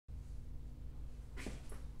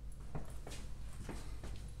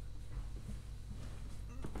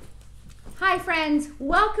Hi friends,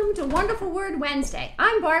 welcome to Wonderful Word Wednesday.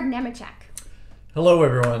 I'm Barb Nemechek. Hello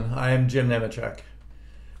everyone, I'm Jim Nemechek.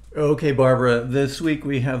 Okay Barbara, this week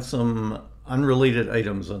we have some unrelated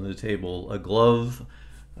items on the table. A glove,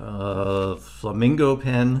 flamingo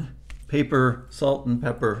pen, paper, salt and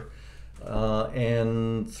pepper,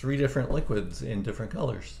 and 3 different liquids in different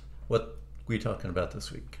colors. What are we talking about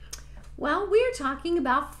this week? Well, we're talking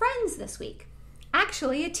about friends this week.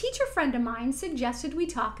 Actually, a teacher friend of mine suggested we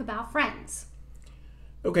talk about friends.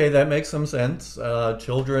 Okay, that makes some sense.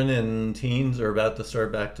 Children and teens are about to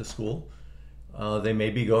start back to school. They may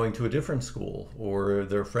be going to a different school, or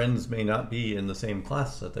their friends may not be in the same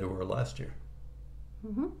class that they were last year.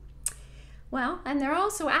 Well, and there are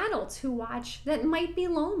also adults who watch that might be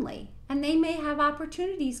lonely, and they may have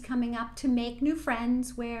opportunities coming up to make new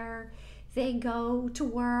friends where they go to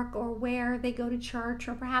work or where they go to church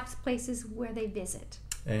or perhaps places where they visit.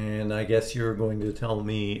 And I guess you're going to tell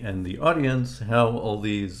me and the audience how all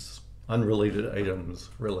these unrelated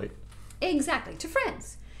items relate. Exactly, to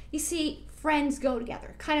friends. You see, friends go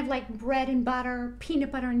together, kind of like bread and butter, peanut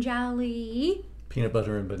butter and jelly. Peanut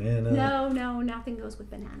butter and banana. No, nothing goes with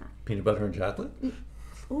banana. Peanut butter and chocolate?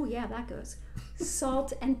 Oh yeah, that goes.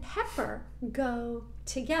 Salt and pepper go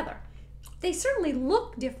together. They certainly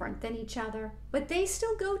look different than each other, but they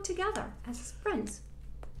still go together as friends.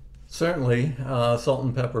 Certainly, salt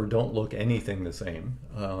and pepper don't look anything the same.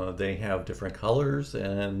 They have different colors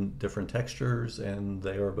and different textures, and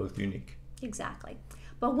they are both unique. Exactly.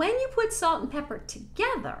 But when you put salt and pepper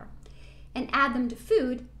together and add them to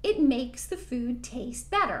food, it makes the food taste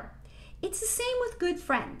better. It's the same with good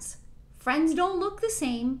friends. Friends don't look the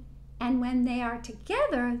same, and when they are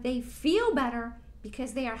together, they feel better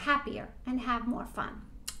because they are happier and have more fun.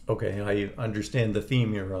 Okay, I understand the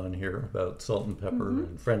theme you're on here about salt and pepper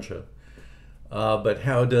and friendship. But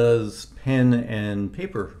how does pen and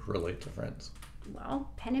paper relate to friends?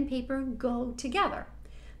 Well, pen and paper go together.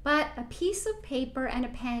 But a piece of paper and a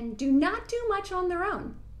pen do not do much on their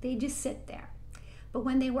own. They just sit there. But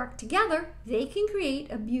when they work together, they can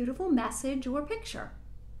create a beautiful message or picture.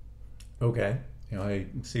 Okay, I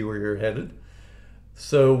see where you're headed.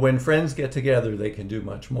 So when friends get together, they can do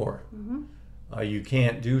much more. You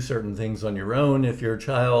can't do certain things on your own. If you're a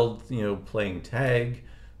child, playing tag,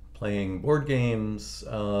 playing board games,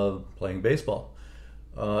 playing baseball.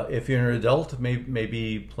 If you're an adult,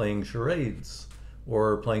 maybe playing charades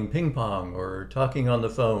or playing ping pong or talking on the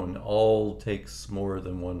phone, all takes more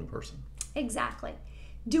than one person. Exactly.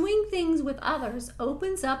 Doing things with others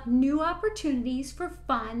opens up new opportunities for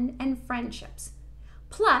fun and friendships.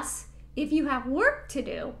 Plus, if you have work to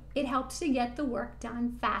do, it helps to get the work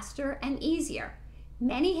done faster and easier.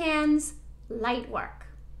 Many hands, light work.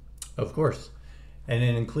 Of course. And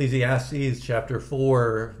in Ecclesiastes chapter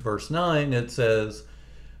 4, verse 9, it says,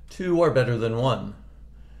 2 are better than 1.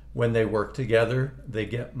 When they work together, they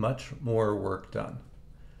get much more work done.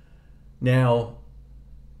 Now,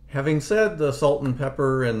 having said the salt and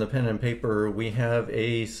pepper and the pen and paper, we have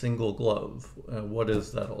a single glove. What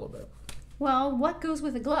is that all about? Well, what goes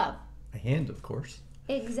with a glove? A hand, of course.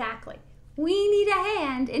 Exactly. We need a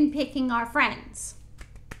hand in picking our friends.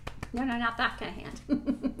 No, not that kind of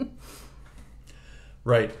hand.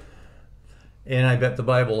 Right. And I bet the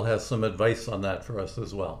Bible has some advice on that for us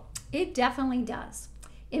as well. It definitely does.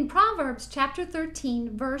 In Proverbs chapter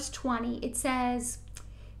 13, verse 20, it says,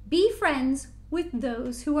 "Be friends with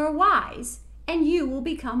those who are wise, and you will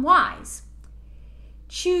become wise.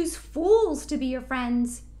 Choose fools to be your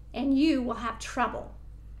friends, and you will have trouble."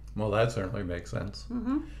 Well, that certainly makes sense.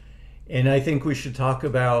 And I think we should talk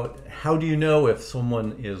about, how do you know if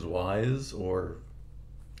someone is wise or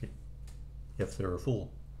if they're a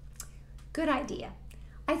fool? Good idea.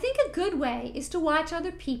 I think a good way is to watch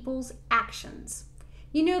other people's actions.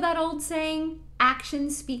 You know that old saying,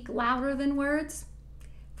 actions speak louder than words?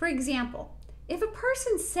 For example, if a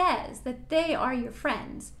person says that they are your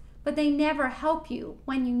friends, but they never help you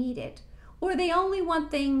when you need it, or they only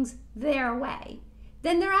want things their way,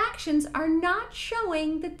 then their actions are not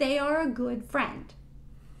showing that they are a good friend.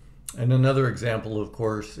 And another example, of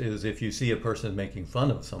course, is if you see a person making fun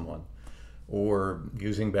of someone, or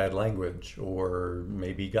using bad language, or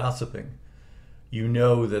maybe gossiping, you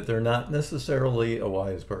know that they're not necessarily a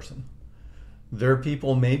wise person. They're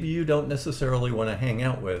people maybe you don't necessarily want to hang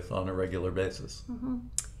out with on a regular basis.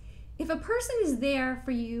 If a person is there for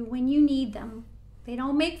you when you need them, they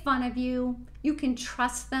don't make fun of you, you can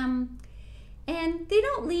trust them, and they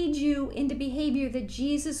don't lead you into behavior that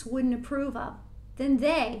Jesus wouldn't approve of, then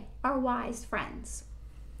they are wise friends.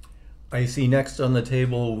 I see next on the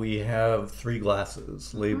table we have 3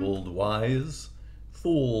 glasses labeled wise,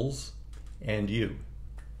 fools, and you.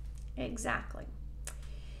 Exactly.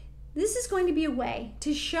 This is going to be a way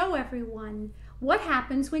to show everyone what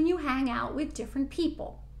happens when you hang out with different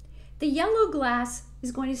people. The yellow glass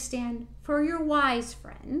is going to stand for your wise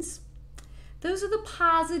friends. Those are the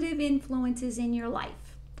positive influences in your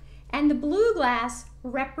life. And the blue glass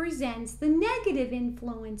represents the negative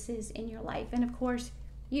influences in your life. And of course,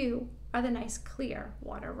 you are the nice clear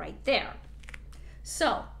water right there.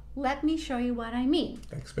 So let me show you what I mean.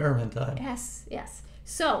 Experiment time. Yes, yes.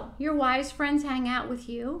 So your wise friends hang out with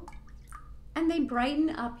you and they brighten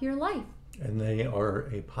up your life. And they are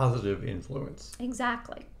a positive influence.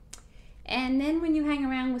 Exactly. And then when you hang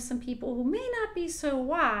around with some people who may not be so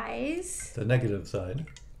wise, The negative side.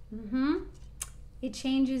 It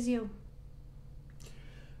changes you.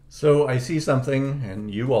 So I see something,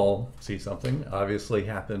 and you all see something, obviously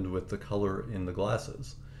happened with the color in the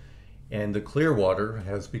glasses. And the clear water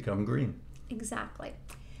has become green. Exactly.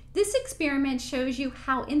 This experiment shows you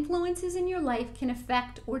how influences in your life can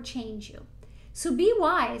affect or change you. So be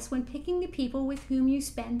wise when picking the people with whom you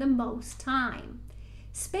spend the most time.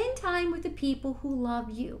 Spend time with the people who love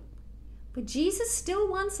you. But Jesus still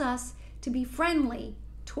wants us to be friendly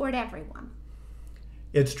toward everyone.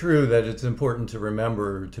 It's true that it's important to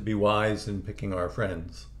remember to be wise in picking our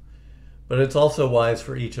friends. But it's also wise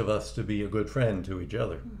for each of us to be a good friend to each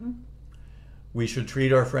other. We should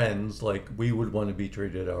treat our friends like we would want to be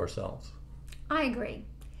treated ourselves. I agree.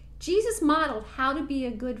 Jesus modeled how to be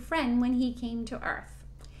a good friend when he came to earth.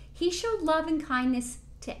 He showed love and kindness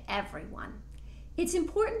to everyone. It's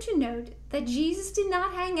important to note that Jesus did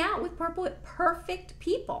not hang out with perfect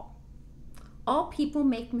people. All people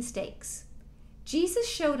make mistakes. Jesus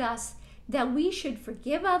showed us that we should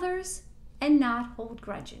forgive others and not hold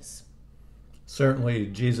grudges. Certainly,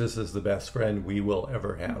 Jesus is the best friend we will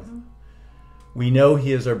ever have. We know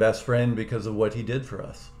he is our best friend because of what he did for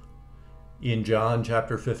us. In John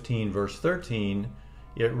chapter 15, verse 13,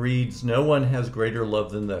 it reads, "No one has greater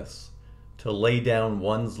love than this, to lay down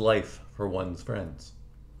one's life for one's friends."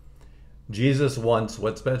 Jesus wants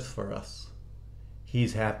what's best for us.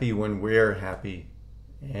 He's happy when we're happy,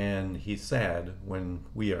 and he's sad when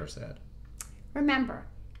we are sad. Remember,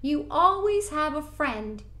 you always have a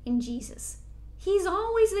friend in Jesus. He's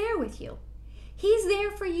always there with you. He's there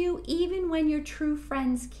for you even when your true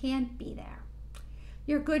friends can't be there.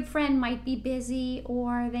 Your good friend might be busy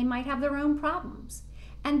or they might have their own problems,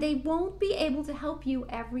 and they won't be able to help you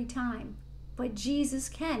every time. But Jesus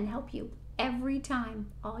can help you every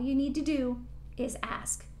time. All you need to do is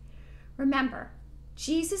ask. Remember,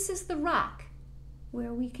 Jesus is the rock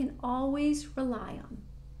where we can always rely on.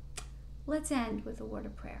 Let's end with a word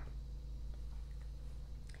of prayer.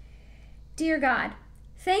 Dear God,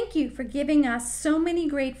 thank you for giving us so many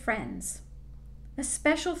great friends. A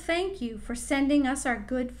special thank you for sending us our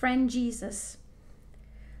good friend Jesus.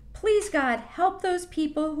 Please, God, help those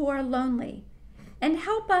people who are lonely and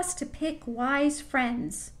help us to pick wise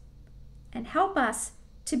friends and help us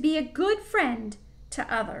to be a good friend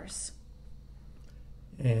to others.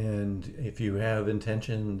 And if you have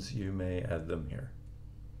intentions, you may add them here.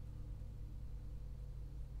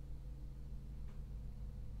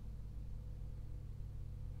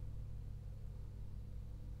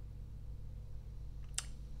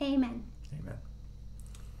 Amen. Amen.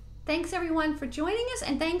 Thanks everyone for joining us,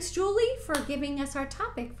 and thanks Julie for giving us our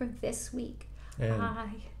topic for this week. And Bye.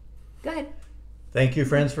 Go ahead. thank you,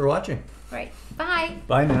 friends, for watching. Right. Bye.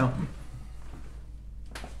 Bye now.